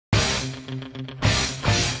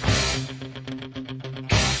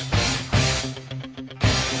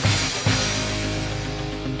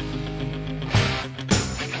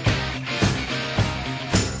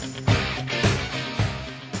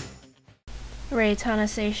Reitanna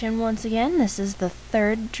Seishin once again. This is the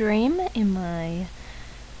third dream in my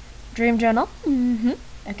dream journal.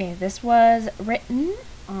 Okay, this was written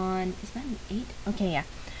on, is that an 8? Okay, yeah.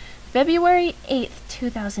 February 8th,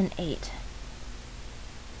 2008.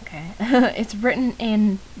 Okay, it's written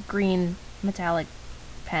in green metallic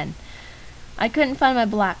pen. I couldn't find my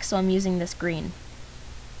black, so I'm using this green.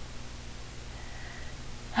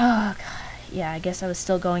 Oh, God. Yeah, I guess I was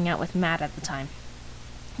still going out with Matt at the time.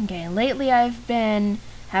 Okay, lately I've been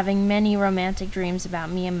having many romantic dreams about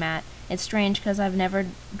me and Matt. It's strange because I've never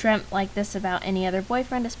dreamt like this about any other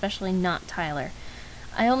boyfriend, especially not Tyler.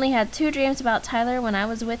 I only had 2 dreams about Tyler when I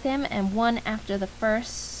was with him, and one after the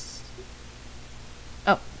first...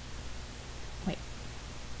 Oh. Wait.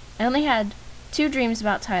 I only had 2 dreams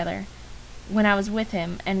about Tyler when I was with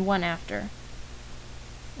him, and one after.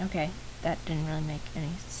 Okay, that didn't really make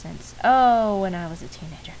any sense. Oh, when I was a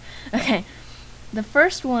teenager. Okay. The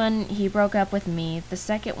first one, he broke up with me. The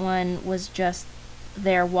second one was just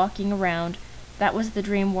there walking around. That was the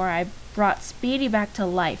dream where I brought Speedy back to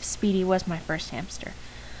life. Speedy was my first hamster.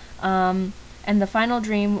 And the final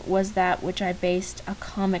dream was that which I based a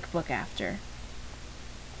comic book after.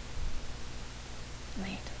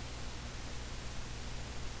 Wait.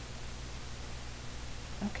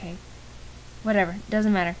 Okay. Whatever.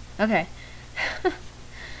 Doesn't matter. Okay.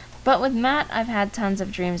 But with Matt, I've had tons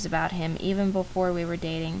of dreams about him, even before we were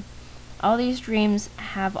dating. All these dreams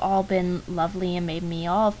have all been lovely and made me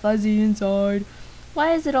all fuzzy inside.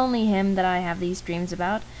 Why is it only him that I have these dreams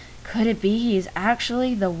about? Could it be he's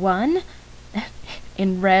actually the one?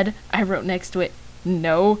 In red, I wrote next to it,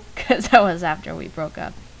 no, because that was after we broke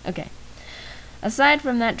up. Okay. Aside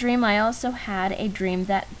from that dream, I also had a dream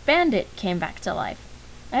that Bandit came back to life.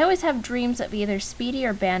 I always have dreams of either Speedy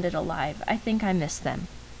or Bandit alive. I think I miss them.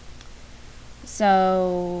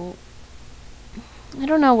 So, I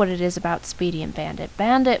don't know what it is about Speedy and Bandit.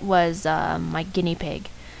 Bandit was my guinea pig.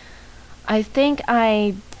 I think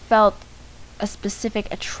I felt a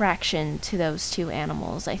specific attraction to those 2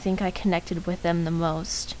 animals. I think I connected with them the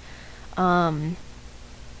most.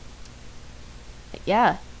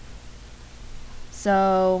 Yeah.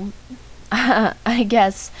 So, I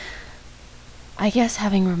guess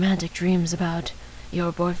having romantic dreams about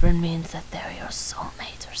your boyfriend means that they're your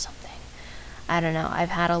soulmate or something. I don't know.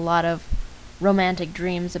 I've had a lot of romantic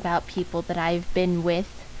dreams about people that I've been with,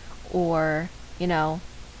 or, you know,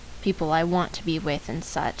 people I want to be with and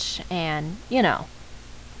such. And, you know,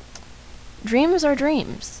 dreams are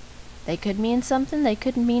dreams. They could mean something, they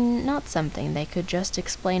could mean not something. They could just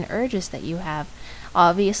explain urges that you have.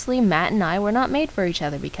 Obviously, Matt and I were not made for each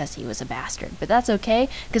other because he was a bastard. But that's okay,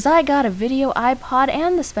 because I got a video iPod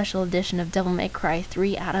and the special edition of Devil May Cry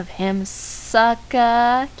 3 out of him,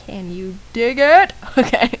 sucka. Can you dig it?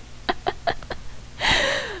 Okay.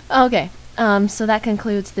 Okay, so that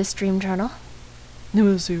concludes this dream journal.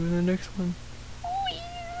 We'll see you in the next one.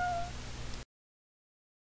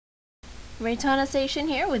 Reitanna Seishin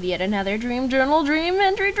here with yet another dream journal, dream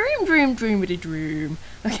entry, dream.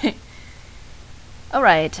 Okay.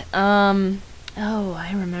 Alright, oh,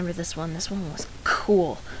 I remember this one. This one was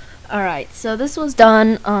cool. Alright, so this was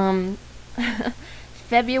done,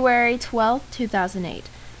 February 12th, 2008.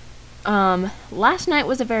 Last night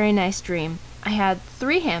was a very nice dream. I had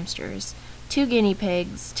 3 hamsters, 2 guinea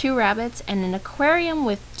pigs, 2 rabbits, and an aquarium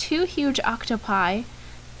with 2 huge octopi,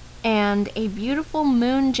 and a beautiful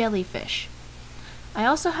moon jellyfish. I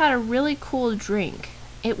also had a really cool drink.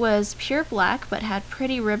 It was pure black, but had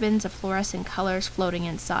pretty ribbons of fluorescent colors floating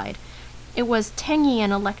inside. It was tangy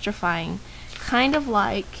and electrifying, kind of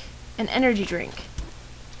like an energy drink.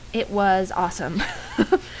 It was awesome.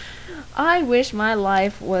 I wish my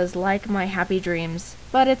life was like my happy dreams,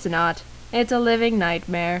 but it's not. It's a living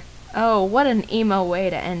nightmare. Oh, what an emo way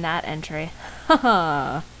to end that entry.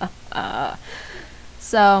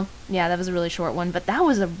 So, yeah, that was a really short one, but that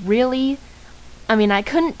was a really... I mean, I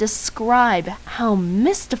couldn't describe how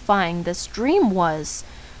mystifying this dream was.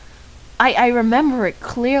 I remember it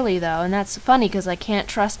clearly, though, and that's funny because I can't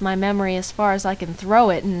trust my memory as far as I can throw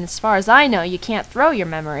it, and as far as I know, you can't throw your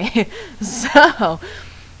memory. So,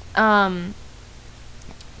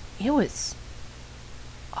 it was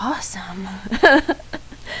awesome.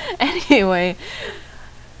 Anyway,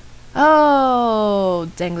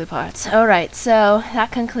 oh, dangly parts. Alright, so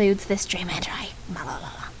that concludes this dream entry.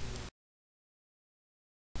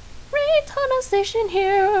 Reitanna Seishin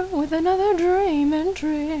here with another dream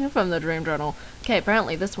entry from the dream journal. Okay,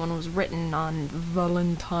 apparently this one was written on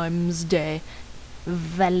Valentine's Day.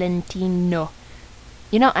 Valentino.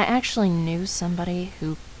 You know, I actually knew somebody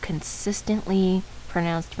who consistently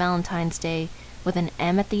pronounced Valentine's Day with an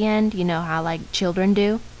M at the end. You know how like children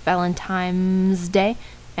do, Valentine's Day,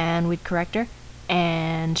 and we'd correct her,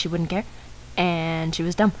 and she wouldn't care, and she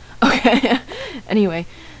was dumb. Okay. Anyway,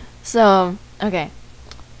 so okay,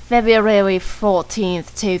 February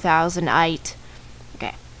 14th, 2008.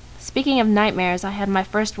 Okay. Speaking of nightmares, I had my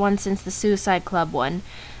first one since the Suicide Club one.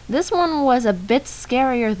 This one was a bit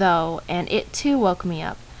scarier though, and it too woke me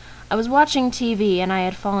up. I was watching TV and I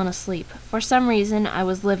had fallen asleep. For some reason, I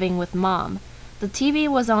was living with Mom. The TV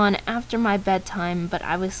was on after my bedtime, but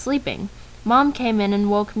I was sleeping. Mom came in and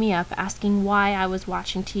woke me up, asking why I was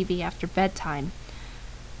watching TV after bedtime.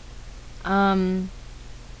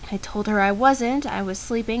 I told her I wasn't. I was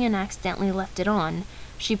sleeping and accidentally left it on.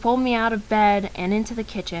 She pulled me out of bed and into the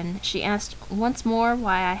kitchen. She asked once more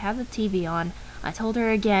why I had the TV on. I told her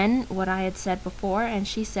again what I had said before, and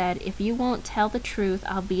she said, "If you won't tell the truth,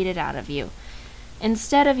 I'll beat it out of you."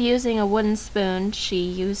 Instead of using a wooden spoon, she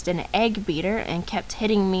used an egg beater and kept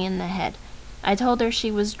hitting me in the head. I told her she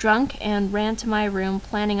was drunk and ran to my room,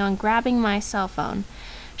 planning on grabbing my cell phone.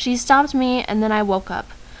 She stopped me, and then I woke up.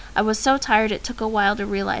 I was so tired it took a while to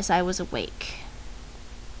realize I was awake.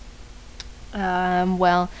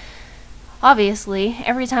 Well, obviously,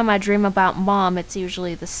 every time I dream about Mom, it's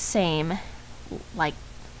usually the same. Like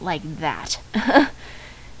that.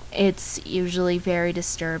 It's usually very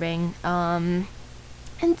disturbing.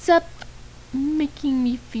 Ends up making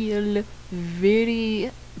me feel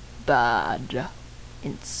very bad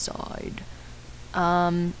inside.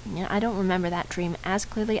 I don't remember that dream as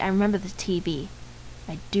clearly. I remember the TV.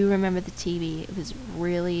 I do remember the TV. It was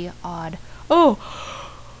really odd. Oh!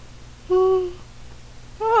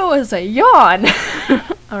 That was a yawn!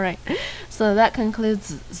 Alright, so that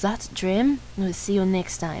concludes that dream. We'll see you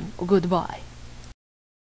next time. Goodbye.